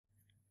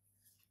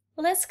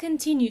let's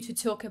continue to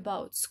talk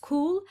about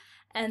school,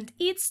 and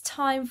it's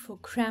time for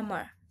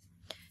grammar.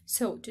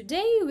 So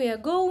today we are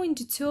going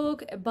to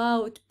talk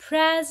about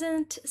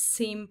present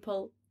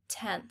simple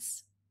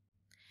tense.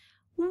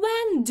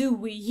 When do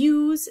we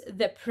use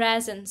the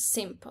present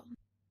simple?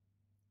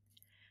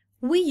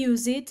 We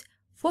use it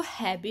for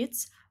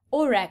habits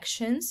or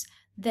actions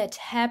that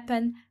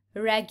happen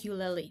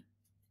regularly.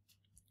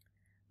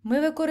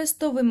 Ми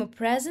використовуємо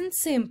present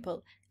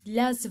simple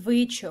для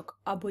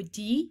звичок або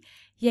дій,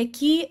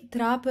 які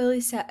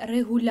трапилися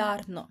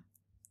регулярно.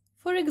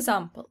 For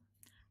example,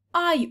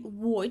 I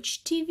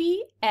watch TV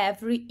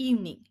every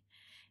evening.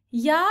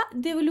 Я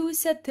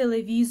дивлюся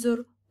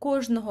телевізор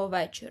кожного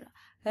вечора.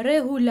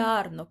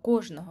 Регулярно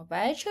кожного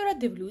вечора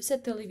дивлюся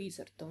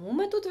телевізор. Тому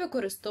ми тут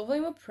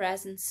використовуємо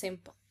present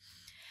simple.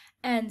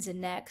 And the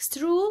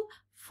next rule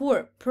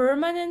for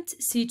permanent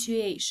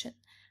situation.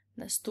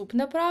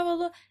 Наступне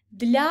правило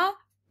для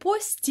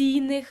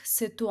постійних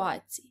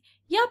ситуацій.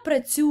 Я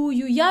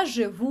працюю, я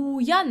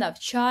живу, я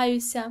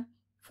навчаюся.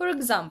 For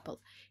example,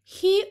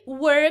 he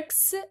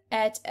works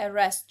at a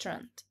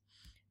restaurant.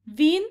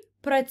 Він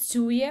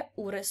працює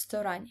у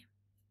ресторані.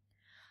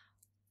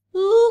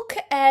 Look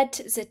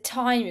at the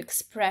time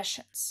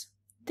expressions.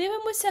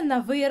 Дивимося на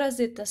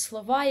вирази та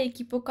слова,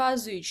 які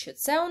показують, що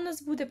це у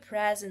нас буде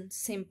present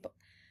simple.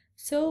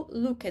 So,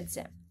 look at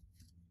them.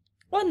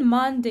 On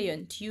Monday,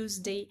 on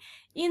Tuesday,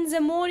 in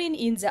the morning,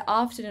 in the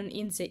afternoon,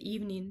 in the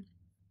evening.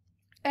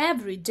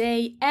 Every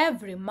day,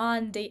 every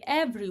Monday,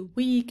 every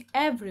week,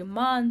 every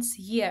month,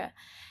 year.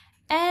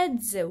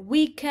 At the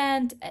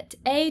weekend, at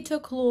 8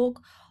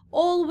 o'clock,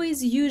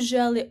 always,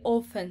 usually,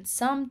 often,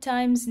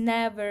 sometimes,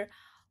 never,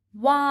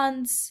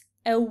 once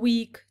a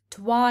week,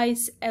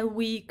 twice a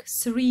week,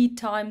 3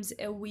 times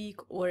a week,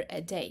 or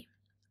a day.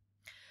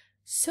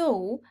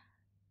 So,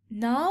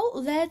 now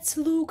let's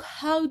look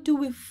how do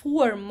we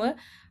form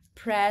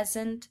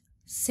present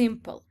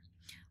simple.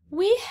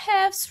 We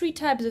have 3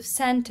 types of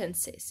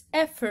sentences: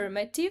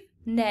 affirmative,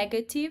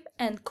 negative,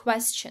 and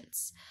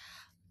questions.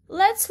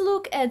 Let's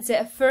look at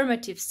the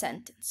affirmative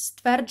sentence,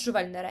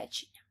 стверджувальне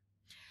речення.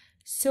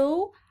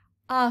 So,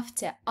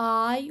 after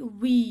I,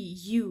 we,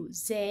 you,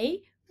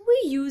 they,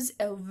 we use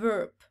a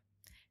verb.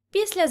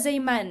 Після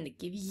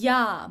займенників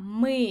я,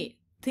 ми,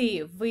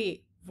 ти, ви,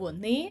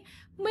 вони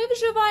ми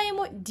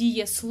вживаємо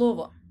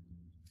дієслово.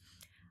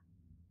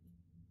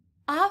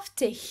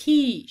 After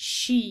he,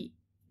 she,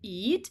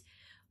 it,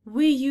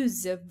 we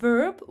use the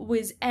verb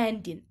with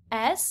ending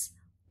s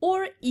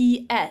or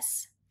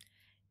es.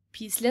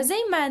 Після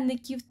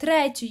займенників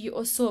третьої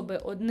особи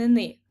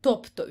однини,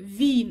 тобто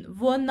він,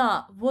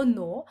 вона,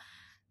 воно,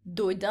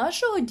 до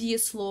нашого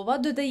дієслова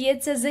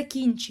додається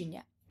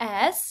закінчення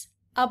s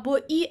або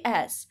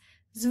es.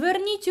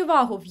 Зверніть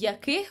увагу, в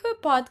яких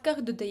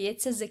випадках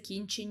додається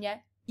закінчення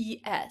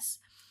es.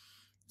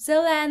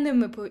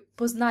 Зеленими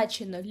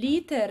позначено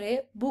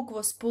літери,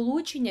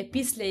 буквосполучення,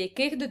 після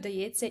яких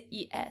додається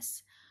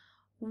es.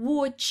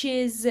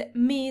 Watches,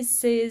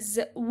 misses,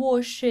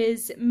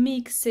 washes,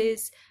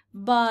 mixes,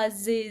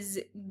 buzzes,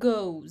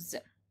 goes.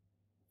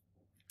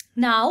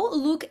 Now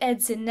look at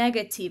the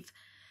negative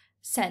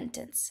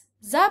sentence.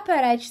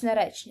 Заперечне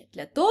речення.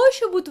 Для того,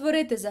 щоб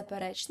утворити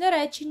заперечне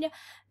речення,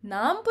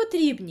 нам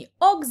потрібні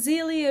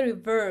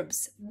auxiliary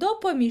verbs,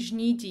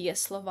 допоміжні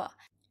дієслова.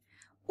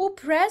 У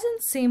present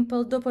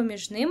simple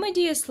допоміжними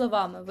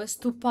дієсловами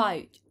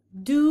виступають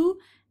do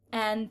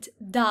and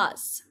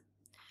does.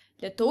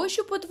 Для того,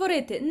 щоб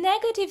утворити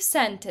negative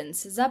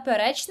sentence,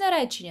 заперечне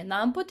речення,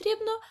 нам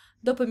потрібно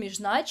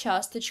допоміжна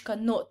часточка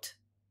not.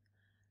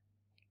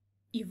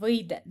 І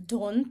вийде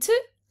don't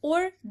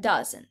or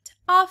doesn't.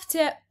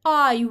 After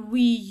I,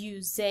 we,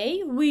 you,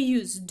 they, we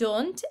use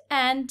don't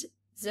and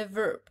the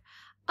verb.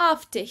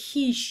 After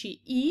he,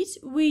 she, it,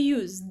 we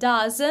use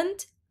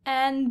doesn't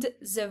and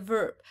the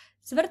verb.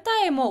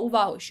 Звертаємо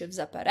увагу, що в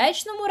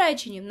заперечному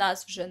реченні в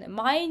нас вже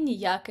немає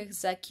ніяких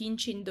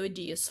закінчень до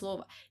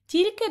дієслова.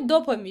 Тільки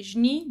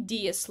допоміжні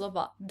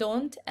дієслова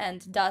don't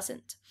and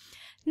doesn't.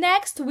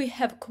 Next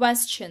we have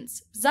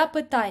questions.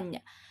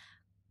 Запитання.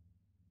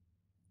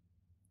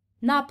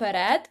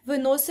 Наперед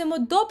виносимо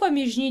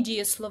допоміжні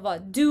дієслова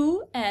do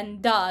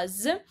and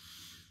does.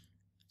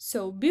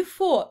 So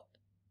before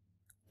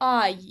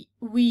I,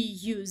 we,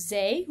 you,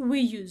 they, we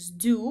use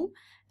do.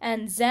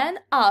 And then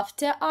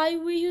after I,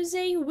 we use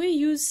they, we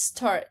use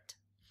start.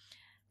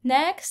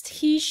 Next,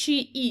 he, she,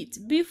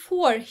 it.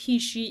 Before he,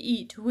 she,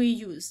 it, we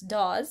use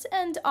does.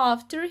 And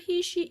after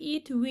he, she,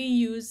 it, we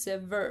use the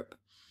verb.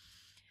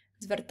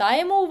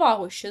 Звертаємо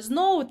увагу, що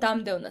знову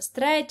там, де у нас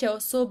третя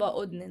особа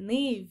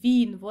однини,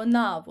 він,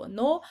 вона,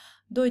 воно,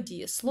 до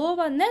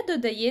дієслова не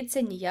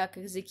додається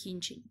ніяких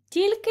закінчень.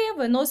 Тільки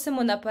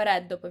виносимо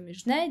наперед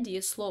допоміжне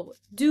дієслово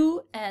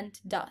do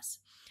and does.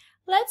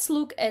 Let's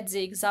look at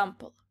the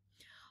example.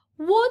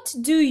 What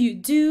do you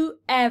do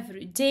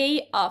every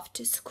day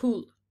after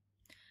school?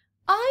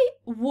 I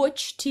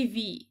watch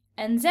TV,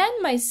 and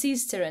then my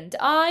sister and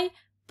I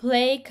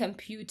play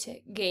computer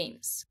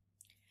games.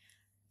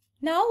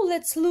 Now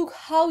let's look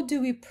how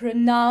do we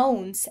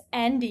pronounce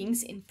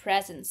endings in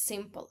present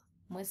simple.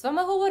 Ми з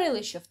вами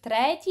говорили, що в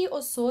третій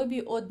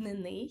особі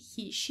однини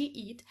he, she,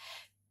 it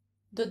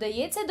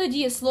додається до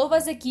дієслова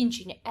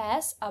закінчення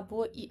s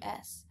або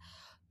es.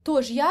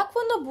 Тож, як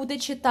воно буде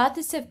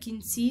читатися в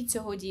кінці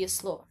цього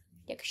дієслова?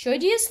 Якщо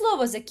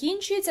дієслово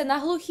закінчується на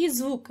глухі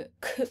звуки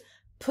к,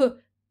 п,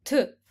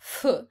 т,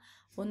 ф,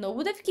 воно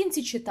буде в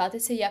кінці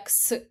читатися як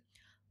с.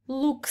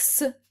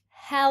 Looks,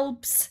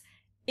 helps,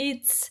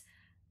 it's,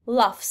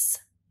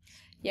 laughs.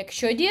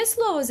 Якщо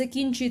дієслово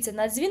закінчується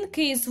на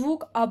дзвінкий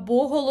звук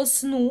або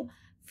голосну,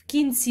 в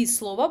кінці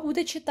слова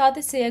буде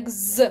читатися як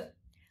з.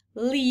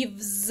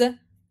 Lives,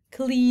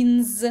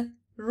 cleans,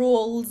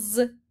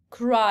 rolls,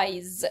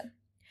 cries.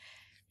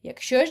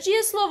 Якщо ж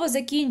дієслово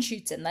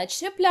закінчується на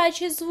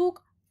чіплячий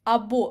звук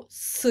або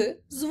с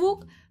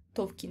звук,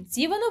 то в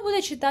кінці воно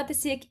буде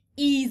читатися як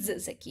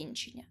із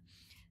закінчення.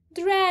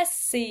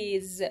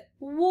 Dresses,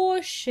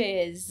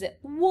 washes,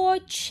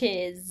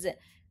 watches,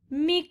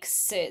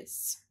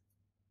 mixes.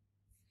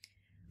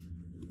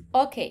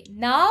 Okay,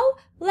 now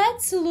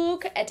let's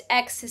look at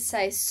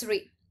exercise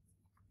 3.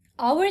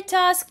 Our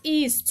task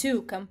is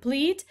to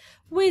complete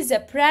with the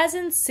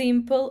present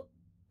simple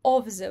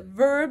of the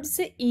verbs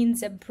in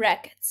the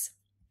brackets.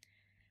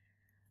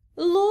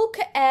 Look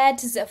at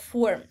the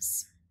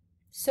forms.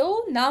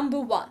 So,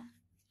 number 1.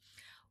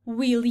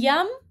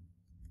 William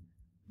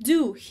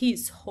do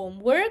his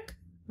homework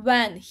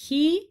when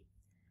he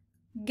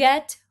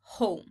get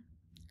home.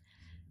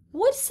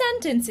 What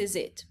sentence is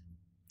it?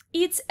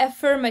 It's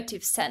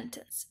affirmative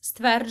sentence.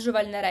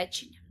 Стверджувальне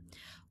речення.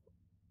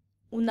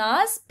 У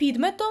нас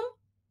підметом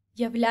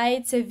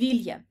являється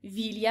Вільям.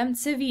 Вільям –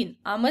 це він.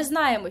 А ми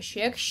знаємо, що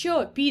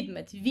якщо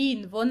підмет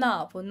він,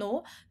 вона,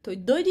 воно, то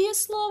до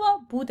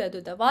дієслова буде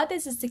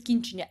додаватися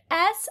закінчення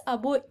s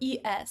або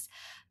es.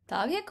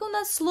 Так як у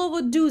нас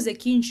слово do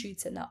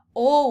закінчується на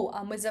o,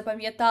 а ми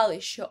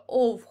запам'ятали, що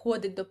o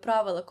входить до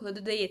правила, коли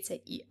додається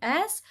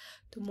es,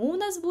 тому у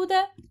нас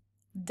буде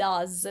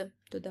does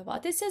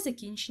додаватися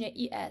закінчення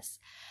es.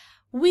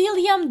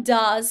 William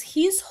does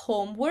his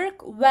homework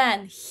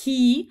when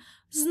he.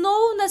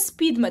 Знову у нас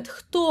підмет.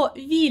 Хто?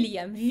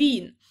 Вільям.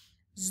 Він.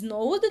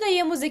 Знову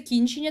додаємо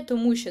закінчення,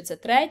 тому що це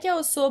третя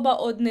особа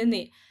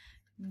однини.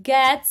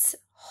 Gets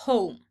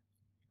home.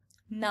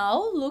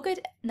 Now look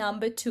at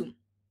number 2.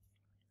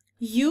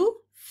 You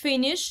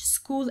finish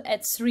school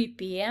at 3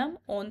 p.m.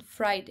 on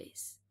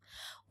Fridays.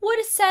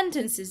 What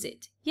sentence is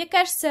it?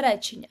 Яке ж це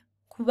речення?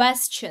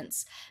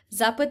 Questions.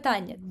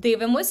 Запитання.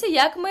 Дивимося,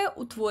 як ми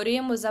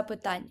утворюємо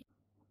запитання.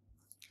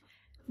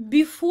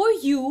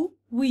 Before you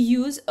we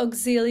use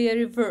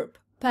auxiliary verb.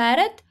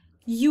 Перед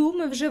you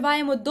ми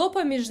вживаємо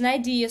допоміжне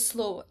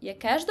дієслово.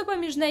 Яке ж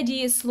допоміжне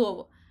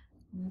дієслово?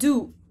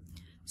 Do.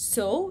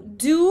 So,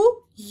 do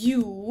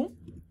you.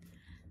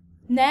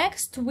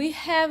 Next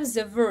we have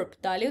the verb.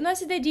 Далі у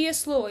нас іде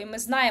дієслово, і ми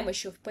знаємо,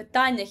 що в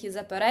питаннях і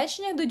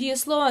запереченнях до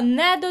дієслова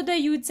не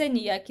додаються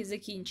ніякі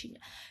закінчення.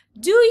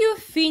 Do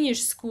you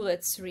finish school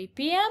at 3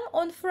 p.m.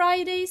 on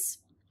Fridays?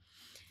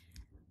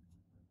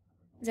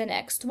 The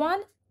next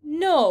one.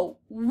 No,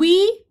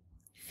 we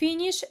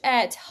finish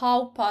at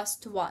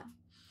 1:30.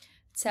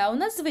 Це у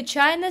нас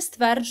звичайне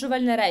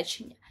стверджувальне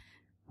речення.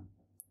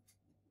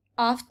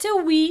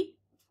 After we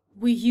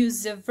use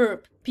the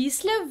verb.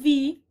 Після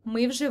we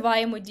ми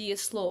вживаємо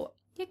дієслово.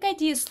 Яке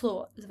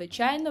дієслово?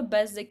 Звичайно,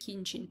 без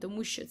закінчень,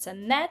 тому що це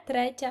не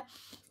третя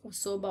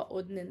особа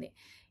однини.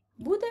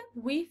 Буде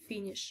we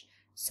finish.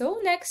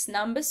 So, next,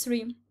 number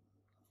 3.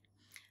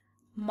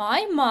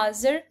 My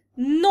mother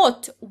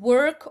not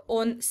work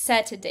on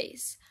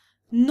Saturdays.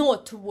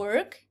 Not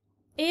work,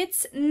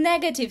 it's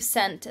negative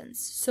sentence.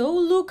 So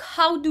look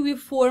how do we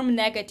form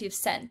negative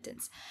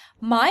sentence.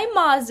 My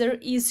mother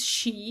is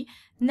she.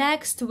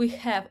 Next we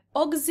have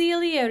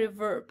auxiliary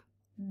verb.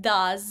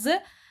 Does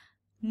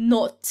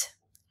not.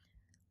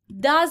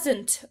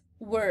 Doesn't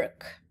work.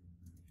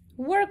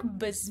 Work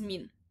без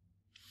змін.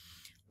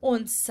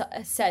 On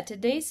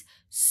Saturdays.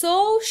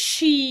 So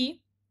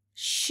she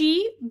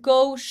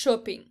go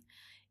shopping.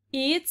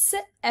 It's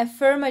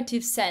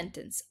affirmative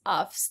sentence.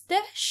 After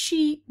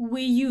she,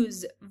 we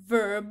use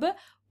verb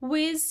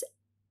with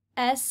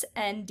s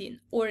ending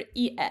or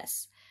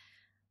es.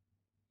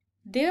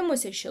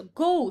 Дивимося, що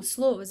go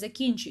слово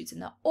закінчується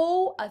на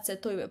o, а це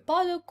той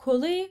випадок,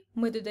 коли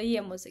ми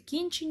додаємо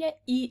закінчення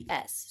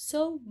es.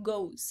 So,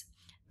 goes.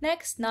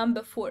 Next,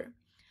 number 4.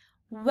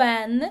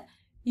 When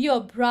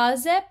your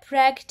brother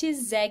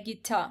practice the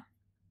guitar.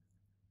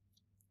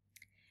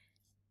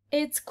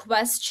 It's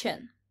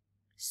question.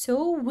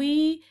 So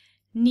we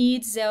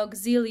need the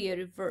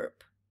auxiliary verb.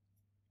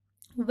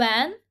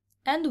 When,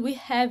 and we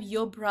have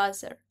your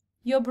brother.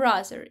 Your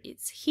brother,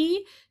 it's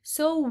he.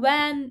 So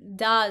when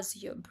does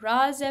your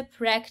brother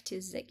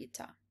practice the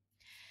guitar?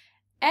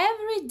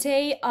 Every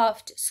day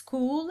after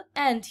school,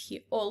 and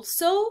he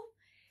also.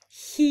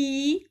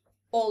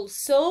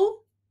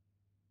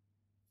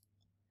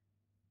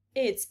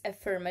 It's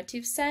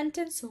affirmative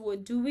sentence.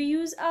 What do we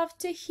use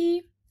after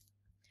he?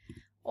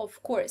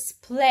 Of course,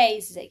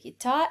 plays the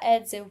guitar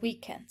at the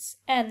weekends.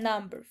 And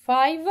number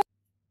 5,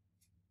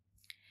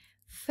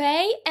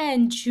 Faye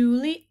and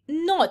Julie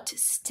not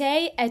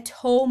stay at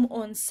home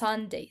on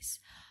Sundays.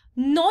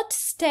 Not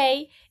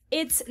stay,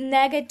 it's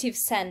negative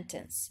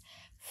sentence.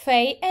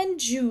 Faye and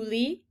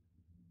Julie,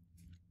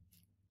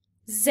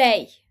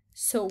 they.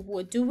 So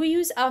what do we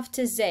use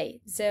after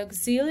they? The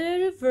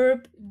auxiliary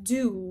verb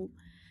do.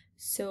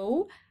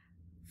 So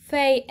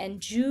Faye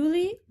and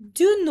Julie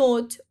do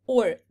not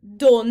or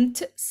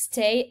don't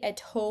stay at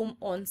home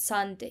on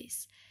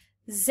Sundays.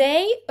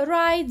 They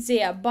ride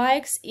their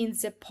bikes in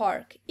the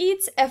park.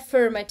 It's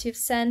affirmative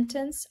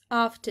sentence.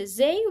 After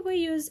they, we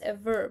use a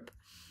verb.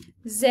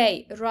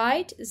 They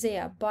ride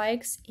their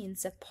bikes in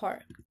the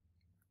park.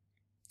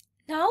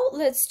 Now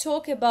let's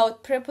talk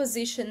about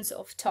prepositions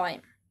of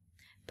time.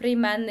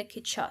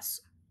 Прийменники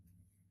часу.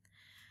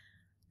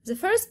 The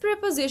first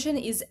preposition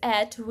is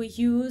at, we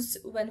use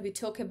when we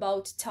talk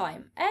about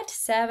time, at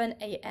 7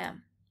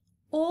 a.m.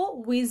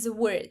 Or with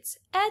words,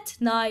 at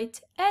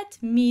night, at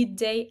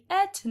midday,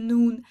 at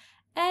noon,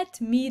 at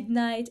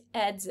midnight,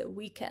 at the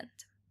weekend.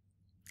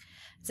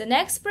 The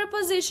next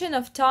preposition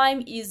of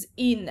time is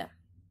in.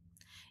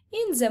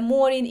 In the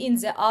morning, in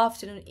the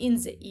afternoon, in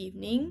the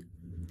evening.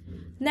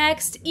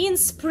 Next, in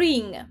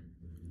spring.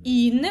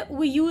 In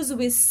we use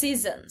with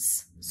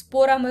seasons. З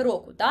порами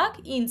року, так?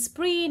 In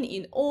spring,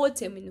 in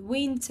autumn, in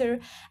winter.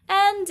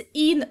 And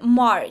in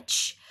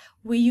March.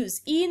 We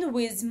use in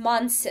with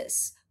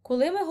months.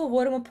 Коли ми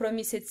говоримо про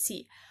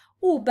місяці.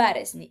 У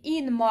березні,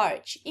 in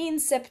March, in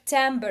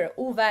September,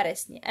 у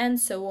вересні, and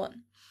so on.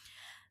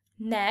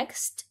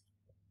 Next,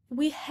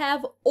 we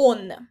have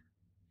on.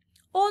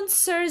 On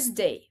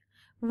Thursday.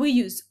 We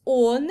use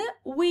on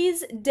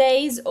with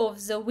days of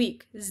the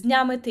week. З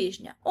днями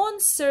тижня. On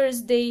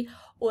Thursday,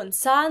 on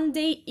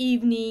Sunday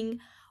evening,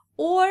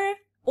 or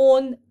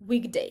on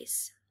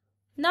weekdays.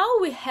 Now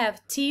we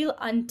have till,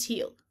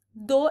 until.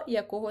 До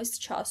якогось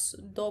часу,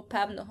 до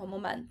певного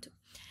моменту.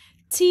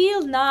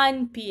 Till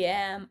 9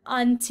 p.m.,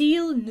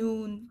 until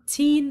noon,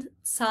 till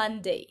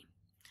Sunday.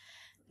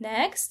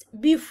 Next,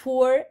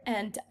 before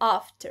and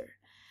after.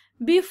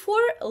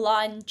 Before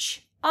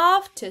lunch,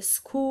 after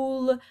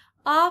school,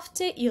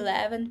 after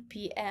 11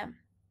 p.m.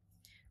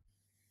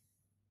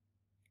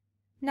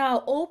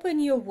 Now open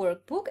your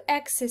workbook,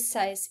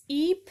 exercise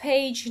E,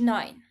 page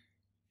 9.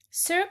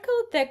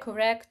 Circle the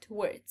correct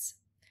words.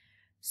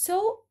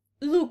 So,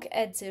 look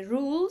at the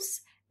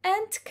rules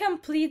and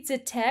complete the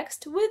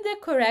text with the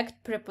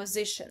correct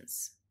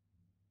prepositions.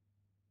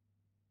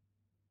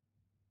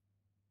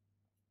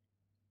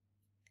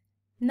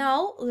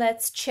 Now,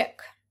 let's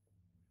check.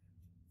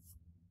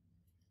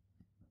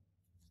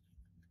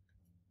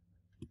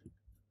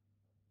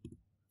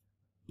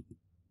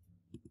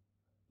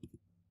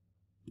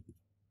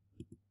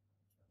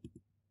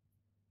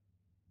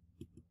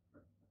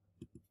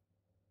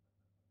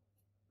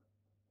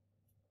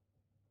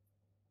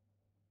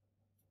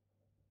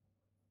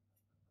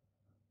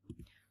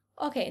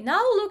 Okay,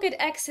 now look at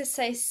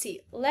exercise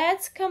C.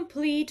 Let's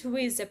complete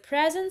with the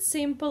present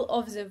simple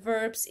of the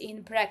verbs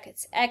in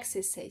brackets.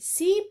 Exercise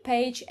C,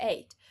 page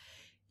 8.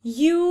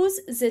 Use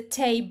the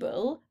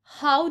table.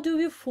 How do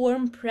we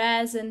form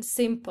present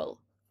simple?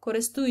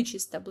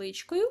 Користуючись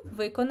табличкою,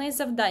 виконай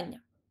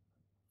завдання.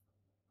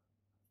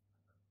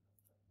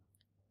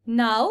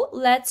 Now,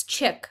 let's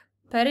check.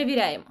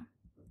 Перевіряємо.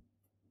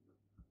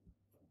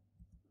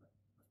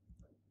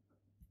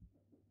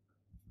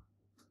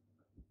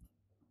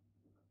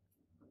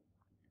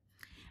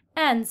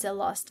 And the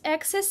last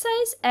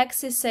exercise,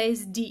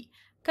 exercise D.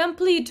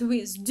 Complete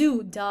with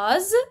do,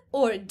 does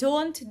or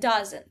don't,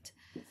 doesn't.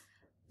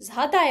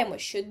 Згадаємо,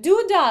 що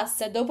do, does –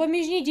 це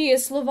допоміжні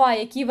дієслова,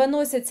 які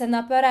виносяться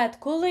наперед,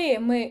 коли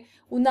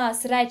у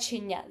нас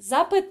речення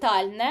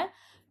запитальне,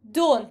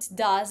 don't,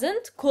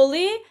 doesn't,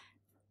 коли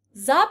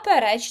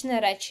заперечне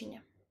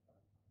речення.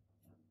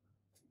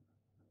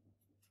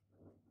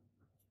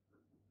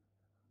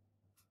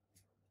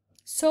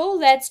 So,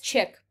 let's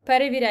check.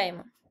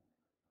 Перевіряємо.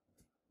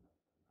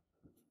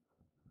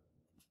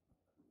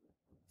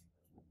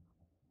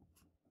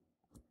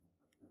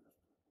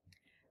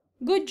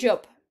 Good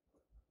job.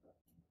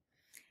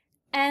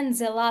 And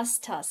the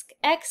last task,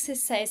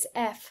 exercise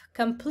F,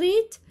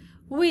 complete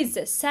with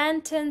the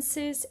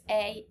sentences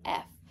A,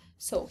 F.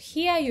 So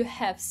here you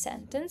have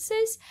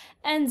sentences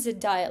and the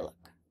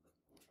dialogue.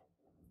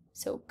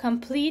 So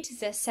complete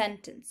the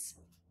sentence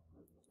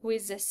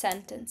with the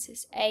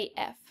sentences A,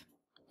 F,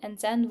 and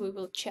then we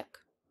will check.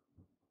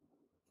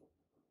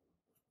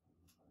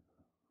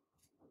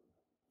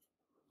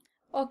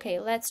 Okay,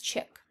 let's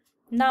check.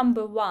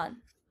 Number 1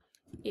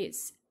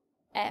 is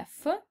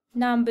F,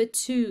 number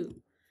 2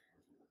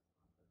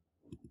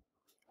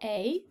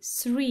 A,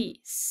 3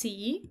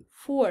 C,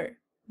 4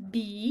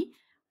 B,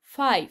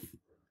 5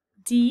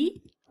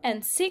 D,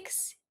 and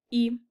 6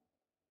 E.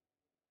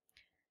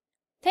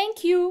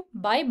 Thank you.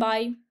 Bye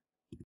bye.